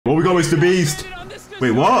Oh, we got Mr. Beast.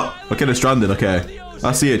 Wait, what? Okay, they're stranded. Okay.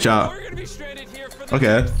 I see it, chat.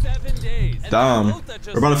 Okay. Damn.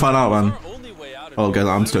 We're about to find out, man. Oh, guys,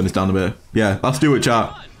 I'm just turning this down a bit. Yeah, let's do it,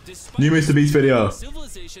 chat. New Mr. Beast video.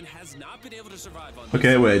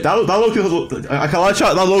 Okay, wait. That low-key I can't lie,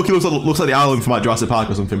 chat. That low-key looks like the island from like Jurassic Park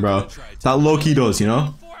or something, bro. That low-key does, you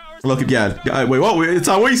know? Look, yeah. Wait, what?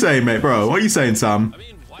 Sam, what are you saying, mate, bro? What are you saying, Sam?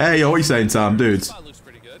 Hey, yo, what are you saying, Sam, dudes?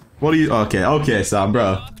 What are you? Okay, Sam,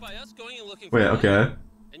 bro. Wait, okay.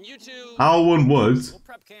 How one wood?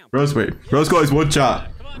 Rose, wait. Rose got his wood,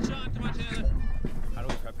 chat.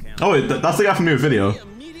 Oh, wait, that's the guy from the new video.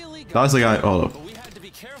 That's the guy. Oh, look.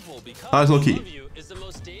 That's lucky.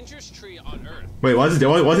 Wait, why is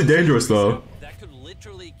it dangerous though?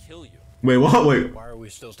 Wait, what? Wait.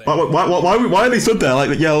 Why are they stood there?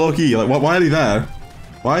 Like, yeah, low key. Like, why are they there?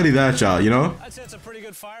 Why are they there, chat? You know?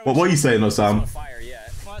 What are you saying, though, Sam?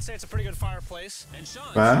 I'd say it's a pretty good fireplace.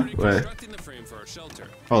 Where? Wait.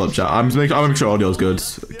 Hold up, chat. I'm making sure audio's good.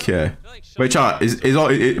 Okay. Wait, chat.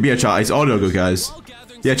 Yeah, chat. Is audio good, guys?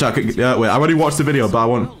 Yeah, chat. Yeah, wait. I already watched the video, but I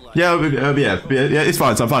want. Yeah. It's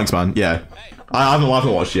fine, Sam. Thanks, man. Yeah. I haven't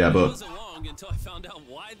watched yet, but.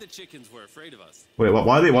 Wait,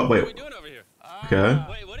 why are they? Wait. Okay.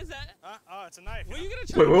 Wait, what is that? Oh, it's a knife. Wait.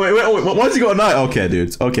 Why has he got a knife? Okay,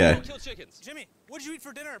 dude. Okay. Jimmy, what did you eat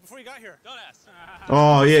for dinner before you got here? Don't ask.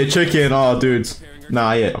 Oh yeah, chicken. Oh, dude.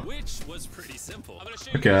 Nah, yeah.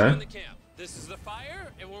 Okay.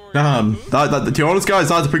 Damn. To be honest, guys,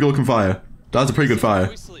 that's a pretty good looking fire. That's a pretty good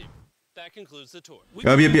fire. That concludes the tour.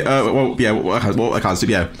 I can't speak.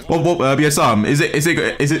 Yeah. Yeah, Sam. Is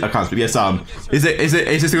it? I can't speak. Yeah, Sam. Is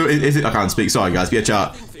it? I can't speak. Sorry, guys. Yeah,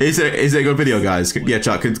 chat. Is it a good video, guys? Yeah,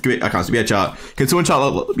 chat. I can't speak. Yeah, chat. Can someone chat?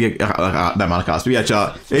 Yeah, no, man, I can't speak. Yeah,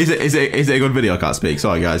 chat. Is it a good video? I can't speak.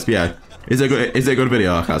 Sorry, guys. Yeah. Is it a good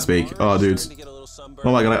video? I can't speak. Oh, dudes.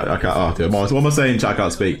 Oh my god, I can't. Oh, dude. What am I saying? Chat, I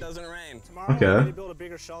can't speak. Okay.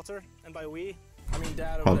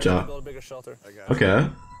 Hold chat. Okay.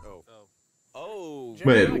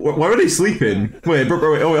 Wait, where are they sleeping? Wait,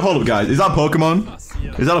 wait, hold up, guys. Is that Pokemon?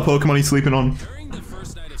 Is that a Pokemon he's sleeping on?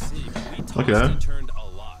 Okay.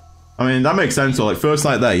 I mean, that makes sense. So, like, first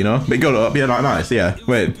night there, you know? But good up, yeah, nice, yeah.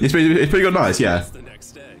 Wait, it's pretty good, nice, yeah.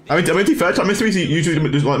 I mean, to be fair, chat, Mr. Beast usually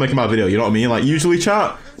just like making a bad video, you know what I mean? Like, usually,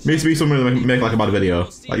 chat, Mr. Beast someone make like a bad video,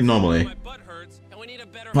 like normally.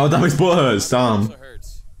 Oh, damn, his butt hurts, damn.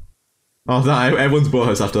 Oh, damn, everyone's butt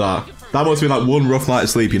hurts after that. That must be like one rough night of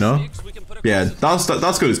sleep, you know? Yeah, that's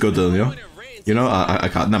good. It's good, though, you know. You know, I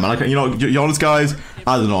can't. No, man, I can't. You know, you honest guys.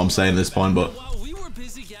 I don't know what I'm saying at this point, but.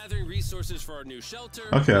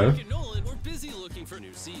 Okay.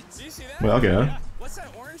 Well, okay. What's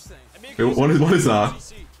that orange thing? Wait, what is that?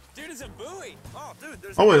 Dude, it's a buoy. Oh,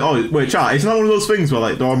 dude, Oh wait, chat. Isn't that one of those things where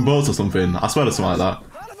like they're on boats or something? I swear to something like that.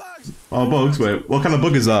 Oh, bugs. Wait, what kind of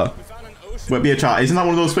bug is that? Wait, yeah, chat. Isn't that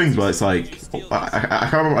one of those things where it's like I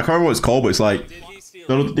can't remember what it's called, but it's like.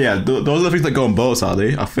 Yeah, those are the things that go on boats, are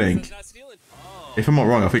they? I think. If I'm not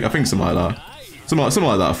wrong, I think something like that. Something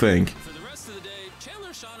like that, I think.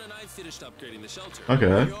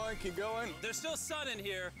 Okay. There's still sun in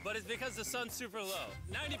here, but it's because the sun's super low.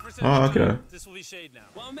 90%. Oh, okay. This will be shade now.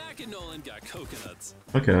 While Mac and Nolan got coconuts.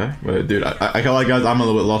 Okay. Wait, dude, I can't lie, guys. I'm a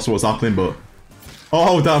little bit lost what's happening, but.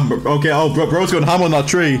 Oh damn. Okay. Oh, bro's going ham on that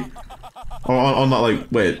tree. On that,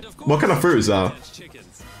 like, wait. What kind of fruit is that?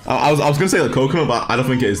 I was gonna say like coconut, but I don't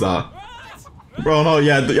think it is that. Bro, no,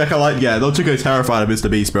 yeah, I can't like, yeah, those chickens are terrified of Mr.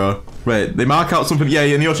 Beast, bro. Wait, they mark out something, yeah,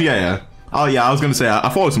 in the ocean, yeah. Oh yeah, I was gonna say, I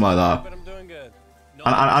thought it was something like that. But I'm doing good.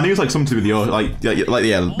 And I knew it was like something to do with the ocean, like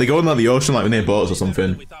yeah, they go in like the ocean like near boats or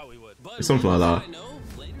something. It's something like that.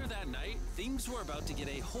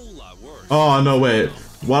 Oh no, wait.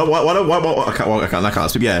 Why I can't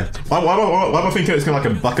speak. Yeah. Why am I thinking it's gonna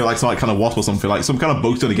like some like kind of wasp or something, like some kind of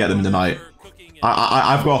bug's gonna get them in the night.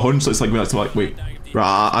 I've got a hunch, so it's like wait,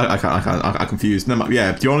 right, I'm confused. No,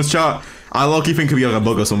 yeah, do you honest chat? I low-key think it could be like a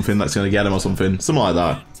bug or something that's gonna get him or something like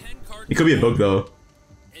that. It could be a bug though.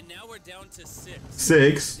 And now we're down to 6.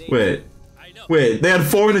 6? Wait, they had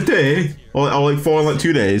 4 in a day, or like 4 in like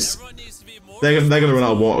 2 days. They're gonna run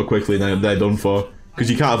out of water quickly, and they're done for. Because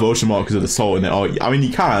you can't have ocean water because of the salt in it. Or, I mean,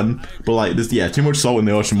 you can, but like, there's too much salt in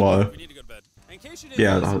the ocean water.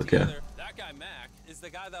 Yeah, okay. The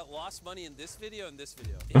guy that lost money in this video and this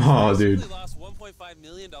video. Oh, dude. Lost $1.5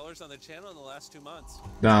 million on the channel in the last 2 months.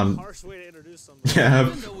 Damn. Harsh way to introduce them.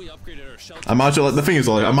 Yeah. Imagine, like, the thing is,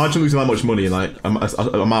 like, imagine losing that much money in like a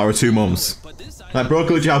matter of 2 months. Like, bro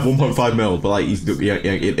could have 1.5 mil, but like, he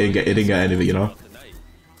didn't get any of it, you know.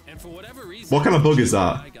 What kind of bug is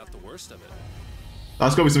that?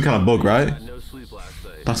 That's gotta be some kind of bug, right?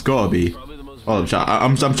 That's gotta be. Oh, chat.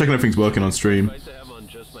 I'm checking everything's working on stream.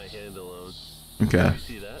 Okay.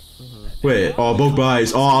 Wait. Oh, bug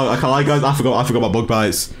bites. Oh, I can't lie, guys. I forgot about bug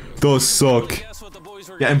bites. Those suck.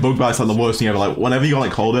 Getting bug bites like the worst thing ever. Like whenever you got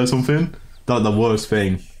like cold or something, that's the worst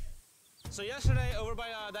thing. So yesterday, over by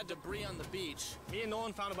that debris on the beach, me and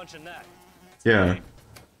Nolan found a bunch of net. Yeah.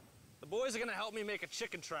 The boys are gonna help me make a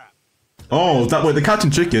chicken trap. Oh, that way the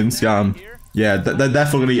catching chickens. Yeah, they're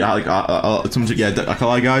definitely like some. Yeah, I can't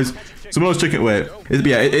lie, guys. Some of those chicken. Wait,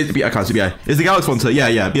 I can't see. Yeah, it's the Galixcey one.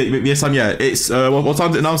 Yeah, Sam. Yeah, it's what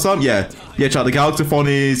time is it now, Sam? Yeah, chat. The Galixcey one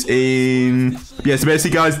is in. Yeah, so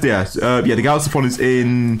basically, guys. Yeah, the Galixcey one is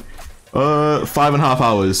in 5.5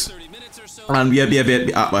 hours. And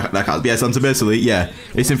so basically, yeah,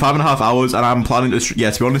 it's in 5.5 hours, and I'm planning to. To be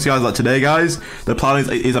honest, guys, like today, guys, the plan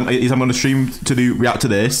is I'm going to stream to react to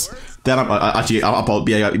this. Then I'm actually I can't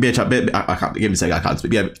give me a second. I can't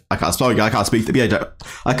speak. Yeah, I can't. Sorry, guys, I can't speak.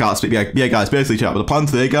 I can't speak. Yeah, guys. Basically, chat. But the plan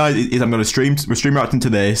today, guys, is I'm gonna stream reacting to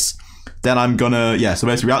this. Then I'm gonna so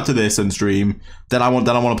basically react to this and stream. Then I want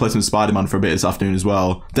to play some Spider-Man for a bit this afternoon as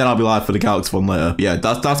well. Then I'll be live for the Galixcey one later. Yeah,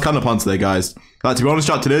 that's kind of the plan today, guys. Like to be honest,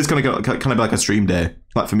 chat, today is kind of be like a stream day,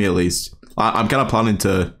 like for me at least. I'm kind of planning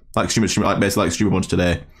to like stream like basically like stream a bunch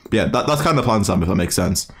today. Yeah, that's kind of the plan, Sam, if that makes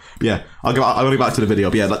sense. But yeah, I'll go back to the video.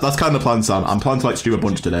 But yeah, that's kind of the plan, Sam. I'm planning to like stream a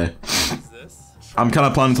bunch today. I'm kind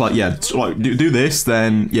of planning to like do this,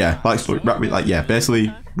 then basically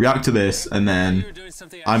react to this, and then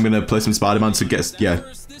I'm gonna play some Spider-Man to get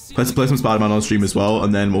play some Spider-Man on stream as well,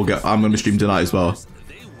 and then I'm gonna stream tonight as well.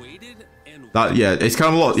 It's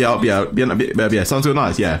kind of a lot. Yeah, sounds good,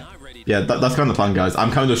 nice. Yeah, that's kind of the plan, guys.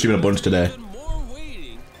 I'm kind of just streaming a bunch today.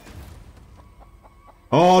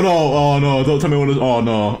 Oh no, don't tell me one of oh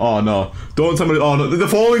no, don't tell me, oh no, they're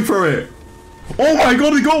falling for it. Oh my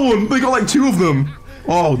god, they got one, they got like 2 of them.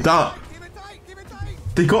 Oh, that,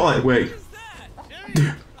 they got like, wait.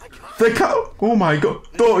 They can't, oh my god,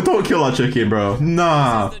 don't kill that chicken, bro,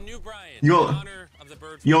 nah. You're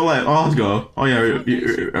like, oh, let's go. Oh yeah,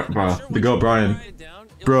 bro, they go Brian.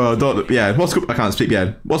 Bro, what's good, I can't speak,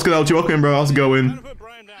 what's good, LG, welcome in, bro, how's it going?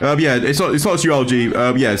 It's not just you,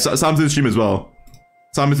 LG, Sam's in the stream as well.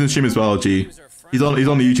 Sam is in stream as well, LG. He's on the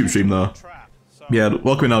YouTube stream though. Yeah,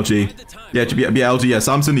 welcome in, LG. Yeah, LG. Yeah,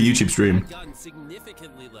 Sam's in the YouTube stream.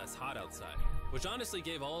 Significantly less hot outside, which honestly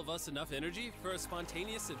gave all of us enough energy for a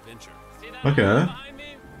spontaneous adventure. Okay.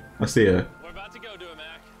 I see it. We're about to go to a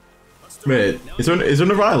Mac. Wait, is there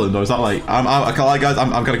another island, or is that like I can't lie, guys.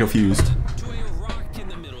 I'm kind of confused.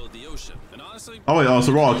 Oh wait, it's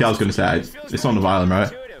a rock. Yeah, I was gonna say it's not an island,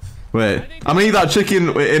 right? Wait, I'm gonna eat that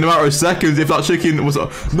chicken in a matter of seconds if that chicken was...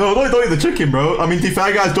 No, don't eat the chicken, bro. I mean, to be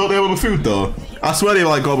fair, guys, don't they have food, though? I swear they,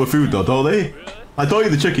 like, got with food, though, don't they? Like, don't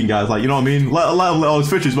eat the chicken, guys, like, you know what I mean? Let it's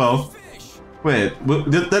fish as well. Wait,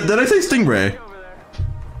 did I say stingray?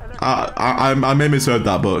 I may have misheard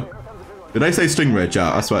that, but... Did I say stingray,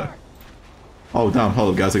 chat? I swear. Oh, damn,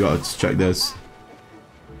 hold up, guys, I gotta check this.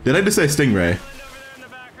 Did I just say stingray?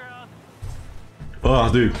 Oh,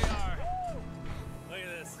 dude.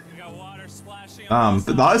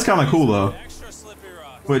 That is kind of cool though.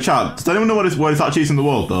 Wait, chat, does anyone know what it's actually in the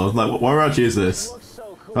world though? Like, where actually is this?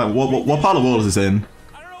 Like, what part of the world is this in?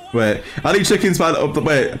 Wait, I need chickens by the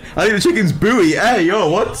wait, I need the chicken's buoy. Hey, yo,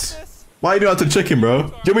 what? Why are you doing that to chicken,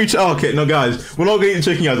 bro? Give me okay, no, guys, we're not eating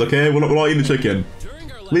chicken, guys. Okay, we're not eating the chicken.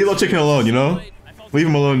 Leave that chicken alone, you know. Leave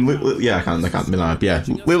him alone. Yeah, I can't be like, yeah.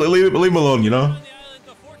 Leave him alone, you know.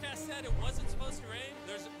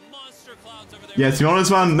 Yeah, to be honest,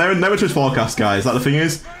 man, never trust forecasts, guys. Like, the thing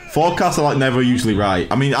is, forecasts are like never usually right.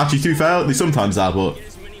 I mean, actually, to be fair, they sometimes are, but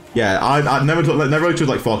yeah, I never really trust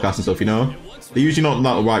like forecasts and stuff. You know, they're usually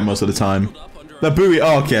not right most of the time. The buoy.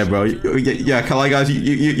 Oh, okay, bro. Yeah, can I, guys?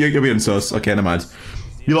 You're being sus. Okay, never mind.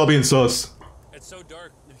 You lot being sus. It's so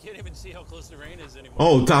dark, you can't even see how close the rain is anymore.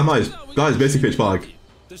 Oh, damn, that is basically pitch black.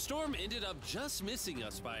 The storm ended up just missing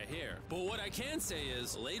us by a hair, but what I can say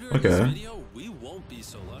is later in this video, we won't be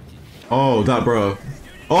so lucky. Oh, that, bro.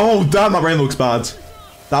 Oh, damn, that rain looks bad.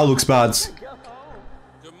 That looks bad.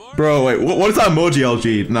 Bro, wait, what is that emoji,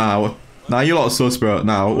 LG? Nah, you lot are sus, bro.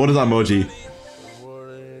 Nah, what is that emoji?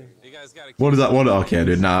 What is that? Okay,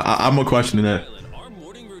 dude, nah, I'm not questioning it. Our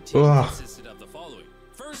morning routine consisted of the following.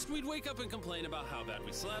 First, we'd wake up and complain about how bad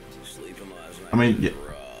we slept. I mean, yeah.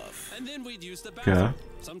 And then we'd use the bathroom.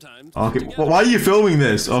 Sometimes. Okay, why are you filming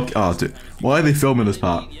this? Okay, oh, dude, why are they filming this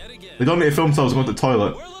part? They don't need to film themselves going to the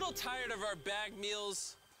toilet. We're a little tired of our bag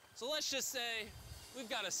meals, so let's just say we've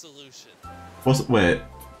got a solution. Wait,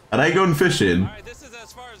 are they going fishing? Alright, this is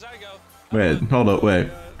as far as I go. Wait, hold up,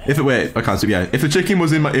 wait. Wait, I can't see. Yeah, if the chicken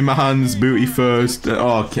was in my hands, booty first.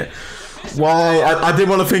 Okay. Why? I didn't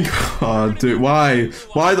want to think. Oh, dude, why?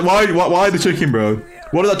 Why the chicken, bro?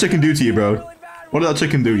 What did that chicken do to you, bro? What did that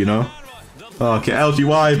chicken do, you know? Okay, LG,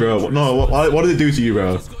 why, bro? No, what did it do to you,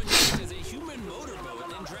 bro?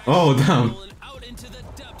 Oh, damn.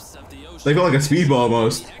 They got like a speedboat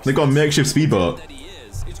almost. They got a makeshift speedboat.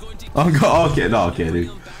 Oh, God, okay, no, okay,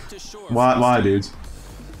 dude. Why, dude?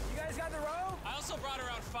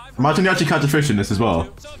 Imagine you actually catch a fish in this as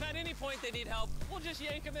well.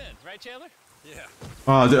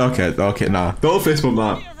 Oh, okay, nah. Don't fist bump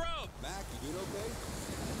that.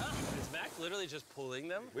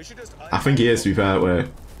 I think he is, to be fair. Wait.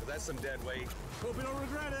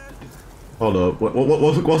 Hold up.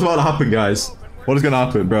 What's about to happen, guys? What is gonna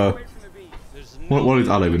happen, bro? What is?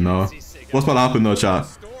 I don't even know. What's about to happen, though, chat?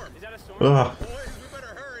 Ugh.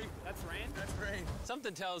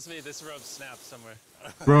 Something tells me this rope snapped somewhere.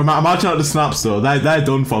 Bro, imagine out the snaps though. They're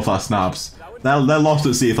done for if that snaps. They're lost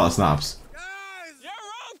at sea if that snaps. Your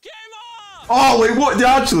rope came off! Oh wait, what? Did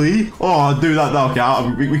actually? Oh, dude, that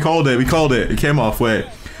okay. We called it. We called it. It came off. Wait.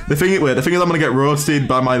 The thing is, I'm gonna get roasted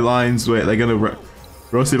by my lines. Wait, they're gonna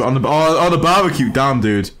roast it on the barbecue. Damn,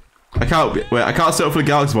 dude. I can't set up for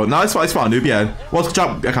the Galixcey mode. No, it's fine, dude. Yeah. What's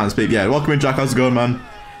Jack? I can't speak. Yeah. Welcome in, Jack. How's it going, man?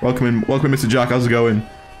 Welcome in, Mr. Jack. How's it going?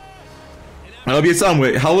 I'll be a Sam.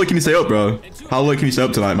 Wait, how late can you stay up, bro? How late can you stay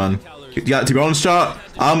up tonight, man? Yeah, to be honest, chat,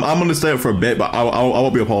 I'm gonna stay up for a bit, but I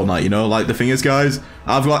won't be up all night. You know, like the thing is, guys,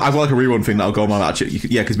 I've got like a rerun thing that'll go on my match.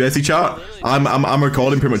 Yeah, because basically, chat, I'm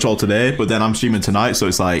recording pretty much all today, but then I'm streaming tonight, so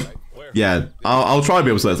it's like, yeah, I'll try to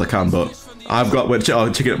be able to as I can, but I've got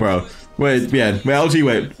chicken, bro. Wait, LG,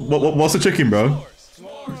 wait, what's the chicken, bro?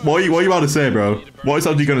 What are you about to say, bro? What is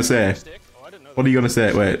LG gonna say? What are you gonna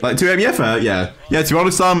say? Wait, like 2 AM? Yeah, fair. Yeah. To be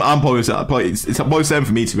honest, Sam, I'm probably it's probably same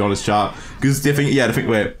for me, to be honest, chat. Because the thing,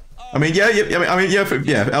 wait. I mean, yeah.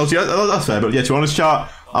 LG, that's fair. But yeah, to be honest, chat,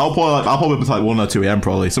 I'll probably be like 1 or 2 AM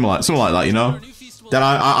probably, something like that, you know. Then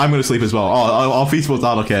I'm gonna sleep as well. Oh, I'll feast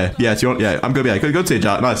that. Okay. Yeah. I'm gonna be good to you,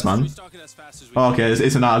 Jack. Nice, man. Oh, okay,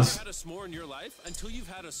 it's an ad.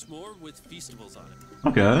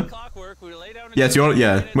 Okay.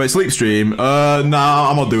 Yeah, wait, sleep stream. Nah,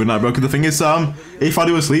 I'm not doing that, bro. Cause the thing is, Sam, if I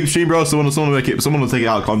do a sleep stream, bro, someone will take it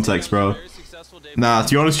out of context, bro. Nah, to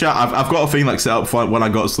be honest, chat, I've got a thing like set up for when I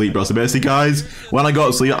go to sleep, bro. So basically, guys, when I go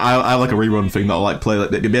to sleep, I have like a rerun thing that'll like play like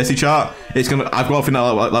the basically, chat. I've got a thing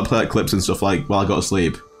that'll like play like clips and stuff like while I go to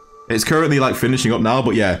sleep. It's currently like finishing up now,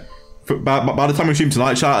 but yeah, by the time we stream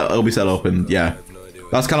tonight, chat, it'll be set up, and yeah,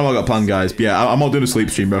 that's kind of what I got planned, guys. But yeah, I'm not doing a sleep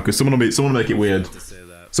stream, bro, because someone will make it weird.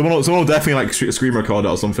 Someone will definitely like screen record it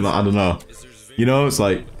or something. Like, I don't know. You know, it's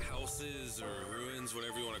like.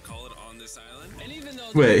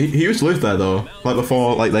 Wait, he used to live there though, like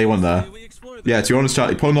before, like they went there. Yeah, to be honest,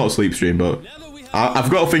 chat, probably not a sleep stream, but I've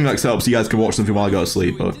got a thing like set up so you guys can watch something while I go to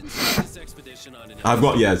sleep. But I've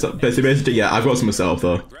got basically I've got something set up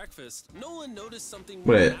though.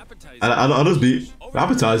 Wait, I'll just be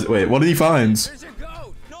appetizer. Wait, what did he find?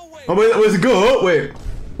 Oh wait, where's the goat? Wait,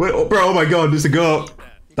 oh, bro, oh my god, there's a goat.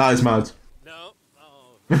 That is mad.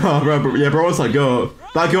 Oh, bro, what's that goat?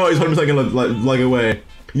 That goat is 100% like away.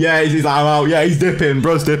 Yeah, he's like, I'm out. Yeah, he's dipping.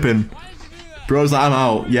 Bro's dipping. Bro's like, I'm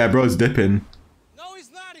out. Yeah, bro's dipping. No, he's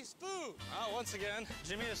not. He's food. Once again,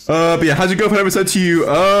 Jimmy is but yeah, has your girlfriend ever said to you,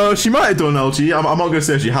 she might have done, LG. I'm not gonna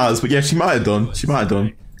say she has, but yeah, she might have done. She might have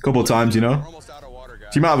done. A couple of times, you know?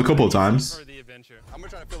 She might have a couple of times. I'm gonna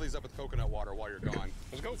try to fill these up with coconut water while you're gone.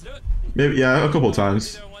 Let's go. Maybe, yeah, a couple of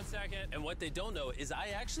times. And what they don't know is I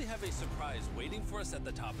actually have a surprise waiting for us at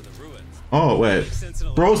the top of the ruins. Oh, wait.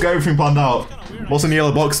 Bro's got everything planned out. What's in the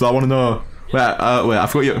yellow box though? I want to know. Wait, I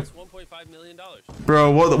forgot you. $1.5 million.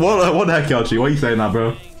 Bro, what the heck, LG? Why are you saying that,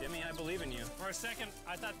 bro? Jimmy, I believe in you. For a second,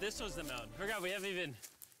 I thought this was the mountain. Forgot we haven't even...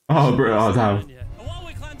 Oh, bro, oh, damn. And while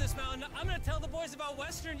we climb this mountain, I'm gonna tell the boys about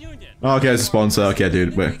Western Union. Oh, okay, it's a sponsor. Okay,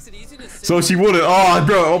 dude, wait. So she wouldn't. Oh,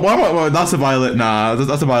 bro, why, that's a violation. Nah,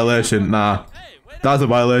 that's a violation. Nah. That's a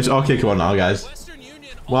violation. Okay, come on now, guys.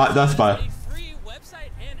 What? That's fine.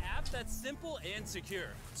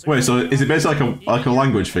 Wait, so is it basically like a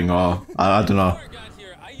language thing, or I don't know?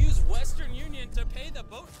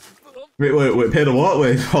 Wait, pay the what?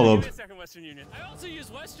 Wait, hold up.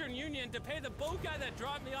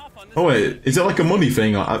 Oh wait, is it like a money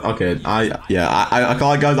thing? Okay, I can't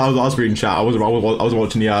lie, guys. I was reading chat. I was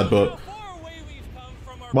watching the ad, but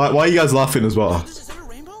why are you guys laughing as well?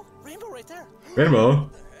 Rainbow?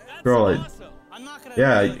 Bro, like,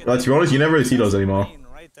 yeah, like, to be honest, you never really see those anymore.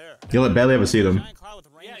 You like barely ever see them.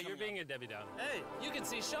 Yeah, you're being a Debbie Downer. Hey, you can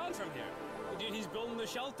see Sean from here. Dude, he's building the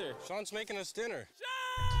shelter. Sean's making us dinner.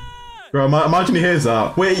 Bro, imagine he hears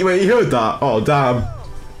that. Wait, he heard that? Oh, damn.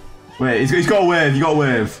 Wait, he's got a wave, you got a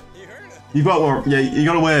wave. He heard us. You got one. Yeah, you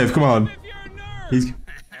got to wave. Come on. He's.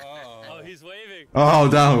 Oh, he's waving. Oh,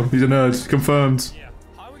 damn. He's a nerd. Confirmed. Yeah.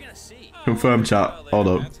 How are we gonna see? Confirmed, chat. Hold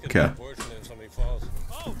up. Okay.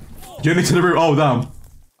 Journey to the room. Oh, damn.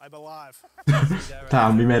 I'm alive.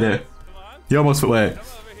 Damn, we made it. You almost. Wait.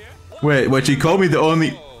 Wait. She called me the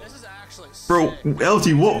only. Bro,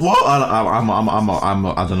 LT, what?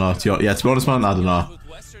 I don't know. Yeah, to be honest, man, I don't know.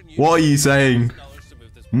 What are you saying?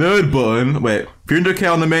 Nerd button. Wait,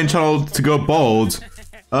 300k on the main channel to go bald.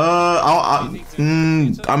 I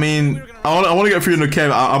mean, I want to get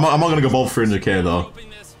 300k. I'm not gonna go bald for 300k though.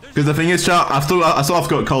 Because the thing is, chat, I still have to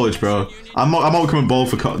go to college, bro. I'm not coming bald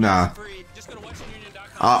for nah.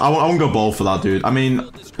 I won't go bald for that, dude. I mean,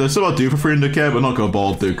 there's still what I do for 300k, but not go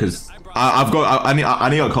bald, dude. Because I need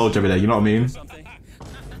to go to college every day. You know what I mean?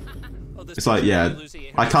 It's like, yeah,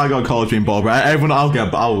 I can't go to college being bald, but everyone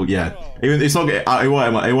yeah. Even it's not. It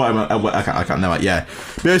won't. I can't never. Yeah.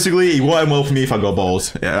 Basically, it won't well for me if I go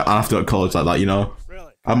bald. Yeah, I have to go to college like that. You know.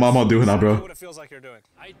 I'm not doing that, bro.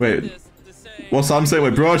 Wait. What's Sam saying?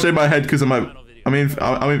 Wait, bro, I shaved my head because of my. I mean,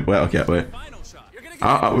 wait. Okay, wait.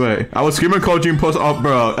 Wait. I was screaming called you and post up,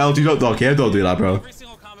 bro. LG, don't do that, bro.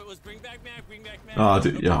 Oh,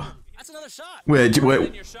 dude, yeah. Wait.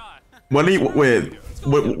 When he wait.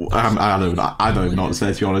 I don't even know what to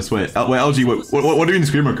say, to be honest. Wait, LG, what do you mean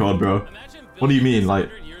screen record, bro? What do you mean, like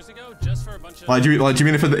do you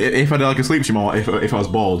mean if I did like a sleep stream or if I was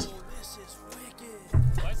bald?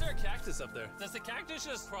 Why is there a cactus up there? Does the cactus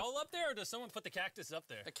just crawl up there, or does someone put the cactus up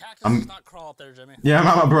there? The cactus does not crawl up there, Jimmy.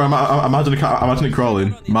 Yeah, bro. Imagine it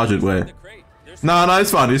crawling. Imagine, wait. No, it's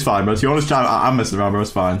fine, bro. To be honest, I'm messing around, bro.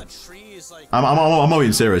 It's fine. I'm not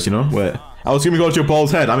being serious, you know. Wait. I was gonna go to your bald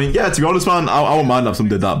head. I mean, yeah, to be honest, man, I wouldn't mind if someone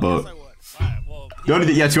did that, but the only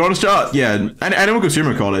thing, yeah, to be honest, chat, yeah, anyone could scream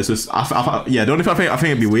record it. It's just, yeah, the only thing I think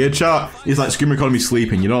it'd be weird, chat, is like scream recording me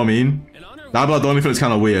sleeping. You know what I mean? That'd be like the only thing that's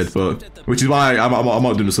kind of weird, but which is why I'm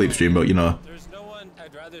not doing the sleep stream, but you know.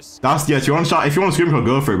 That's yeah. To be honest, chat, if you want to scream record,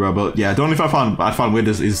 go for it, bro. But yeah, the only thing I find weird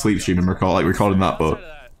is a sleep stream and recording that, but.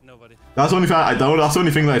 That's the only thing. That's the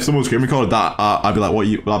only thing that if someone screen recorded that, I'd be like, "What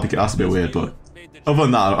you?" That's a bit weird, but other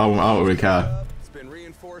than that, I don't really care.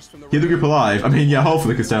 Keep the group alive. I mean, yeah,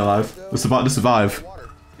 hopefully they can stay alive. To survive.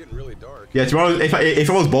 Yeah, to be honest, if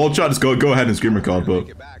I was bald, chat, just go ahead and screen record. But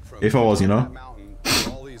if I was, you know.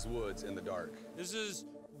 This is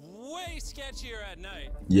way sketchier at night.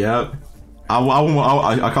 Yeah, I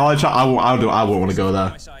can't chat. I won't want to go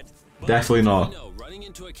there. Definitely not.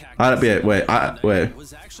 Wait.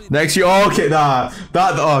 Next year, okay,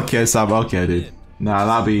 okay, Sam, okay, dude. Nah,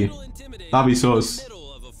 that'd be sus.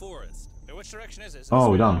 Oh,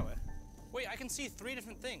 we're done. Wait, I can see 3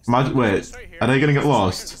 different things. Wait, are they gonna get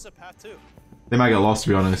lost? They might get lost, to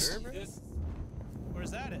be honest.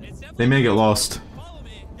 They may get lost.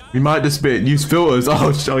 We might just use filters.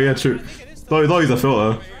 Oh yeah, true. Don't use a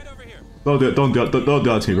filter. Don't do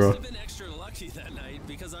that to me, bro.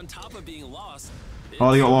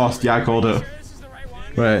 Oh, they got lost. Yeah, I called it.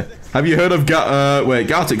 Wait, have you heard of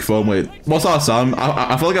Galixcey phone? Wait, what's that, Sam?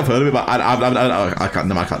 I feel like I've heard of it, but I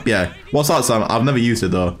can't. Yeah, what's that, Sam? I've never used it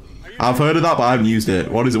though. I've heard of that, but I haven't used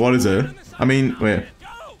it. What is it? I mean, wait.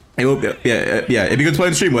 Yeah. If you could play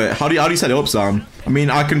in stream, wait. How do you set it up, Sam? I mean,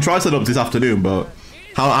 I can try set it up this afternoon, but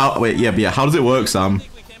how does it work, Sam?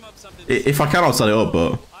 If I can, I'll set it up,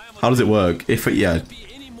 but how does it work?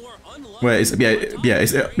 Wait,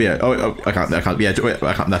 oh, I can't, yeah, wait,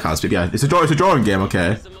 I can't speak, yeah, it's a drawing game,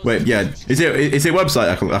 okay. Wait, yeah, is it a website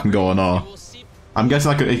I can go on, or? I'm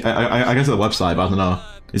guessing I guess it's a website, but I don't know.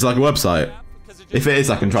 It's like a website. If it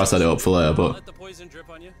is, I can try to set it up for later, but.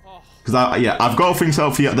 Because I've got things set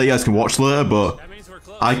up for you that you guys can watch later, but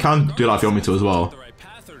I can do that if you want me to as well.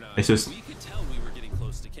 It's just.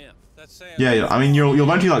 Yeah, I mean, you'll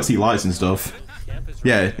eventually like see lights and stuff.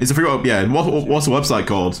 Yeah, it's a free. Yeah, what's the website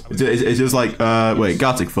called? It's just like wait,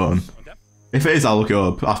 Galixcey phone. If it is, I'll look it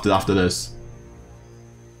up after this.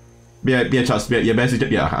 Yeah,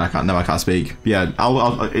 basically, I can't speak. Yeah,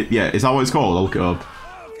 yeah, is that what it's called? I'll look it up.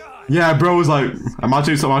 Yeah, bro was like,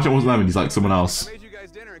 imagine it wasn't them, he's like someone else.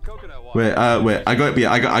 Wait, I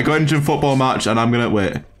got into a football match, and I'm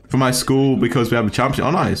gonna for my school because we have a championship.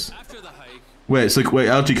 Oh, nice. Wait, so wait,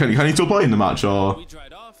 LG, can you still play in the match or?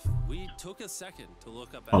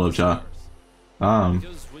 Hold up, chat.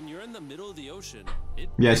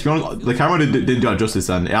 Yeah, to be honest, the camera didn't do it justice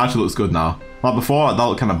then. It actually looks good now. Like before, that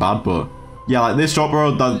looked kind of bad, but yeah, like this shot,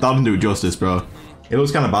 bro, that doesn't do it justice, bro. It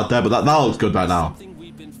looks kind of bad there, but that looks good right now.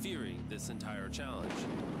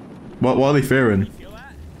 What are they fearing?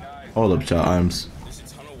 Hold up, chat.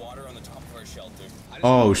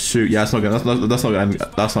 Oh shoot, yeah, that's not good. That's not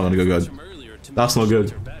gonna go good. That's not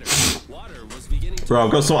good. Bro,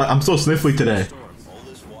 I've got so I'm so sniffly today.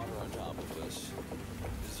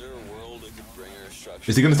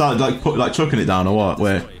 Is he gonna start like chucking it down or what?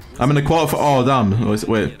 Wait, I'm in a quarter for. Oh damn!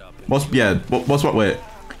 Wait, what's what? Wait,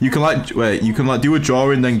 you can like do a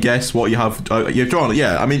drawing, then guess what you have. You've drawn it.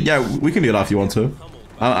 Yeah, I mean, yeah, we can do that if you want to.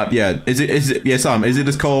 Yeah, is it? Yeah, Sam, is it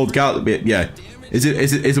just called Yeah, is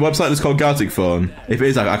the website just called Galixcey phone? If it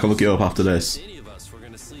is, I can look it up after this.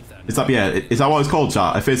 Is that is that what it's called,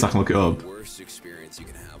 chat? If it is, I can look it up.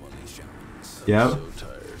 Yeah.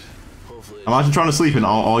 Imagine trying to sleep and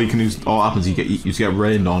all you can do, all happens you just get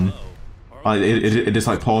rained on. Like it just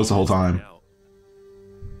like pauses the whole time.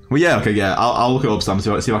 Well, yeah, okay, yeah, I'll look it up, Sam.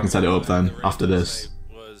 See if I can set it up then after this.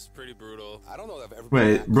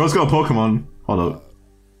 Wait, bro's got a Pokemon. Hold up.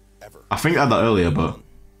 I think I had that earlier, but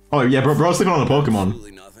oh yeah, bro's sleeping on a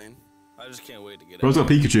Pokemon. Bro's got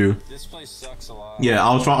a Pikachu. This place sucks a lot. Yeah,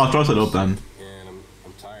 I'll try to set it up then. And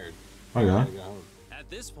I'm tired. Okay.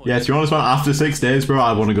 Yeah, to be honest, man, after 6 days, bro,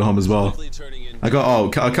 I want to go home as well. I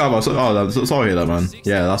got sorry to hear that, man.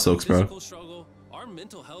 Yeah, that sucks, bro.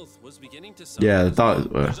 Yeah, that.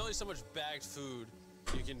 There's only so much bagged food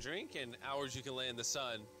you can drink and hours you can lay in the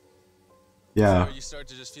sun. Yeah. So you start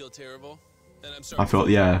to just feel terrible. And I felt,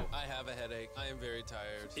 yeah. I have a headache. I am very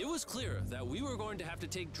tired. It was clear that we were going to have to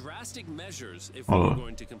take drastic measures if we were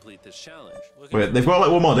going to complete this challenge. Wait, they've got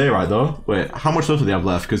like one more day, right? Though. Wait, how much stuff do they have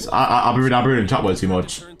left? Because I've been reading chat way too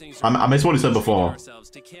much. I missed what he said before.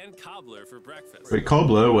 Wait,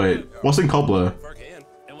 cobbler. Wait, what's in cobbler?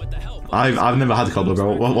 I've never had a cobbler,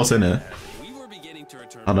 bro. What's in it?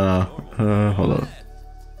 I don't know. Hold up.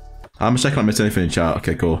 I'm checking if I missed anything in chat.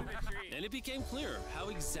 Okay, cool.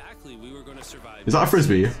 Is that a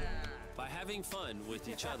frisbee? By having fun with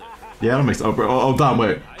each other. Yeah, that makes sense. Oh, damn,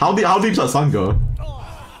 wait. How deep does that sand go?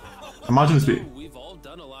 Imagine this being. We've all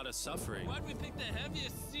done a lot of suffering. Why'd we pick the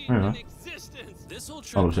heaviest seat in existence? This whole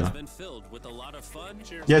trip has been filled with a lot of fun.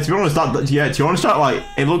 Yeah, to be honest, like,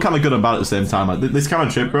 it looked kind of good and bad at the same time. Like, this kind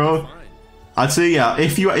of trip, bro. I'd say, yeah,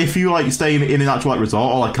 if you like stay in an actual like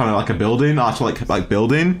resort or like kind of like a building, actual like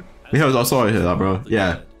building. Yeah, I'm sorry to hear that, bro.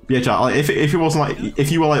 Yeah. Yeah, chat. Like, if it wasn't like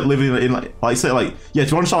if you were like living in like say like yeah,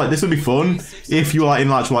 to be honest, like this would be fun if you were like in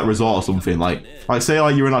an actual like resort or something. Like say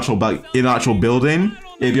like you're in an actual building,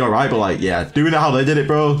 it'd be alright. But like yeah, doing it how they did it,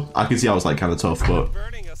 bro, I can see how it's like kind of tough. But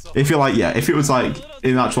if you're like yeah, if it was like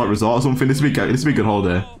in an actual like resort or something, this would be a good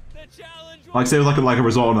holiday. Like say it was like a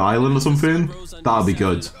resort on an island or something, that'd be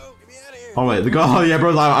good. Oh wait, the guy. Oh yeah, bro,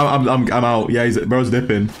 I'm out. Yeah, bro's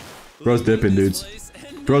dipping. Bro's dipping, dudes.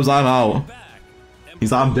 Bro's I'm out.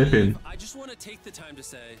 He's like, I'm dipping. I just want to take the time to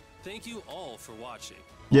say thank you all for watching.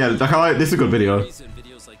 Yeah, this is a good video.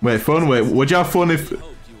 Wait, fun. Wait, would you have fun if?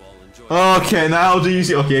 Okay, now do you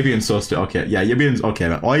see? Okay, you're being sus. Okay, yeah, you're being okay,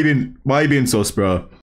 man. Why are you being sus, bro?